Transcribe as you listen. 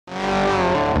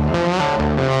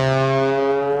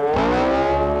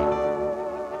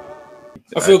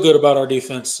I feel good about our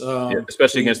defense,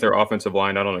 especially against their offensive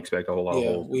line. I don't expect a whole lot of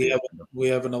holes. We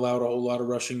haven't allowed a whole lot of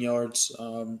rushing yards.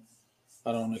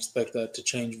 I don't expect that to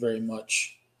change very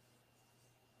much.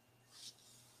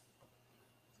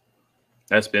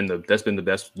 That's been the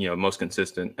best, most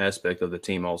consistent aspect of the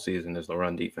team all season is the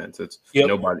run defense. It's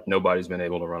nobody's been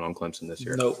able to run on Clemson this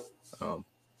year. Nope.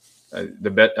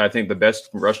 I think the best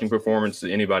rushing performance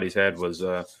that anybody's had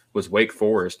was Wake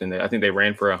Forest, and I think they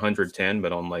ran for 110,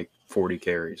 but on like 40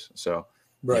 carries. So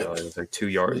right, it was like 2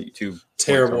 yards,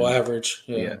 terrible average.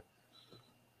 Yeah.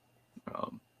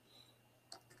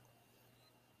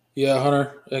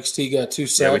 Hunter XT got 2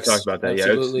 sacks. Yeah, we talked about that.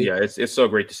 Absolutely. It's so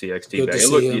great to see XT Good back.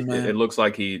 It looks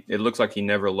like he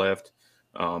never left.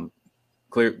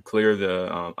 Clear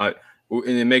the. And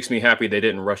it makes me happy they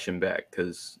didn't rush him back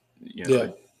because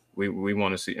we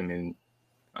want to see. I mean,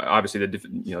 obviously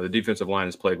the defensive line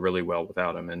has played really well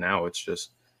without him, and now it's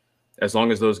just as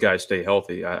long as those guys stay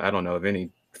healthy. I don't know of any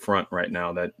front right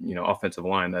now that offensive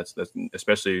line that's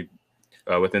especially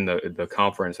within the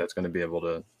conference that's going to be able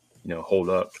to hold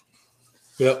up.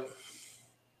 Yep.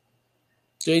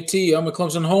 JT, I'm a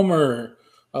Clemson homer.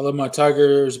 I love my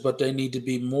Tigers, but they need to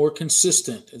be more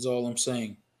consistent. Is all I'm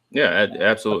saying. Yeah,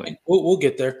 absolutely. We'll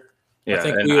get there. Yeah,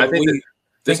 I think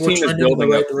this we're team is trending in the building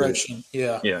right up direction.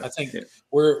 Yeah, I think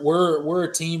we're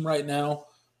a team right now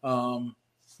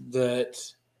that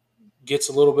gets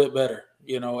a little bit better.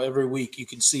 Every week you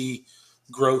can see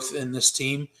growth in this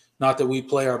team. Not that we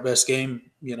play our best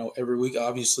game, every week.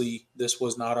 Obviously, this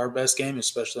was not our best game,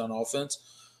 especially on offense.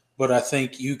 But I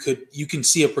think you can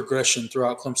see a progression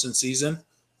throughout Clemson season,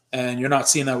 and you're not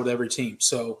seeing that with every team.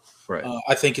 So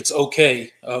I think it's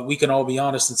okay. We can all be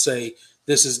honest and say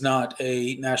this is not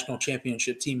a national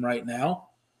championship team right now.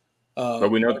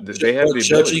 But we know they have the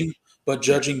ability. But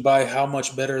judging by how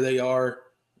much better they are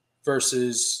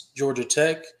versus Georgia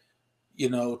Tech,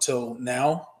 till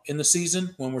now in the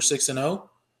season when we're 6-0.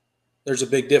 There's a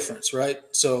big difference, right?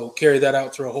 So carry that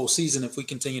out through a whole season. If we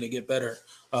continue to get better,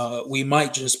 we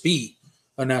might just be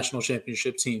a national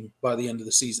championship team by the end of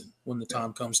the season when the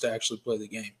time comes to actually play the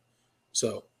game.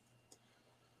 So,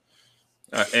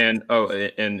 and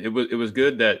it was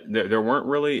good that there weren't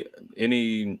really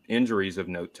any injuries of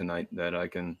note tonight that I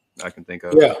can think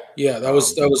of. Yeah, that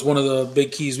was one of the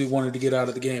big keys we wanted to get out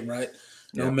of the game, right?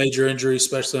 No major injuries,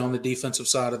 especially on the defensive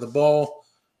side of the ball.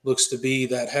 Looks to be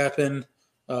that happened.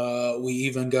 We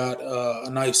even got a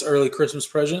nice early Christmas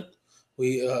present.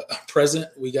 We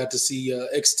got to see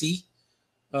XT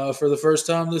for the first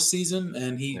time this season,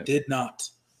 and he did not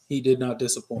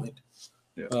disappoint.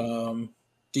 Yeah.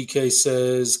 DK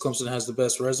says Clemson has the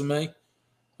best resume.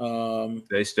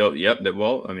 They still,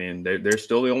 well, I mean, they're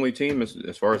still the only team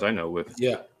as far as I know with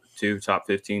 2 top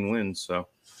 15 wins. So,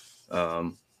 I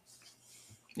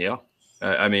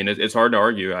mean, it's hard to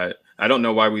argue. I don't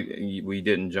know why we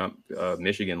didn't jump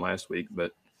Michigan last week,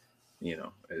 but it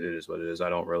is what it is. I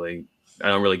don't really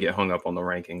get hung up on the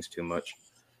rankings too much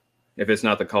if it's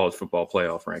not the college football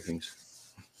playoff rankings.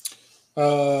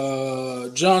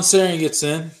 John Saring gets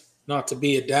in, not to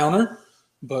be a downer,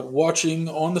 but watching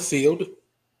on the field,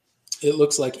 it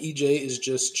looks like EJ is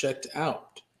just checked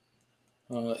out.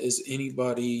 Is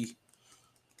anybody?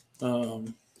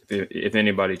 If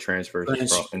anybody transfers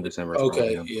in December.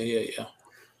 Okay. Yeah.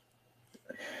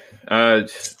 I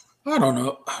don't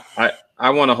know. I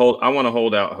want to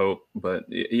hold out hope, but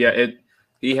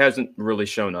he hasn't really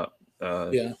shown up.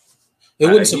 It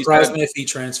wouldn't surprise me if he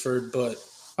transferred, but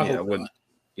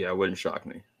it wouldn't shock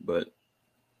me. But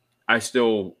I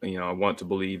still, I want to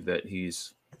believe that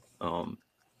he's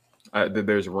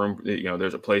there's room,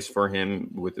 there's a place for him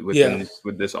with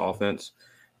this offense.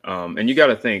 And you got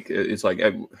to think it's like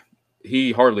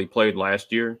he hardly played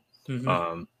last year.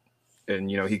 Mm-hmm. And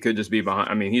he could just be behind.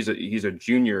 I mean, he's a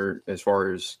junior as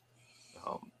far as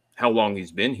how long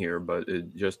he's been here, but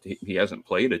he hasn't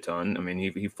played a ton. I mean,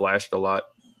 he flashed a lot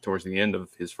towards the end of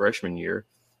his freshman year,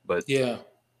 but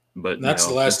that's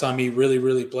the last time he really,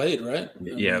 really played, right?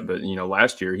 But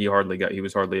last year he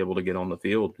was hardly able to get on the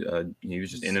field. He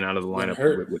was just in and out of the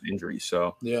lineup with injuries.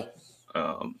 So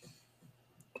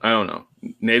I don't know.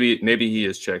 Maybe he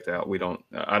is checked out.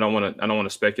 I don't want to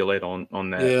speculate on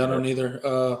that. Yeah, I don't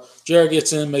either. Jared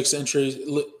gets in, makes an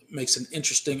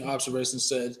interesting observation.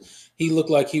 Said he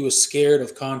looked like he was scared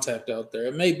of contact out there.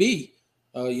 It may be,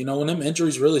 when them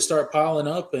injuries really start piling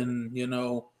up, and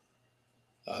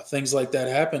things like that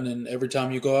happen, and every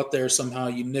time you go out there, somehow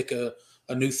you nick a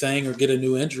new thing or get a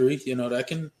new injury.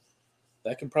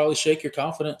 That can probably shake your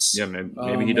confidence. Yeah,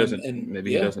 maybe he doesn't.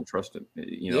 He doesn't trust it.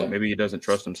 Maybe he doesn't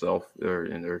trust himself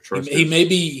or trust. He may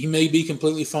be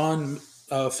completely fine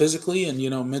physically, and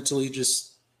mentally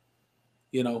just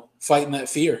fighting that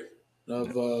fear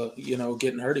of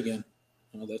getting hurt again.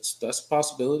 That's a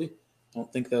possibility. I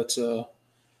don't think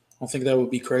that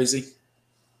would be crazy.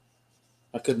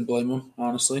 I couldn't blame him,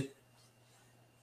 honestly.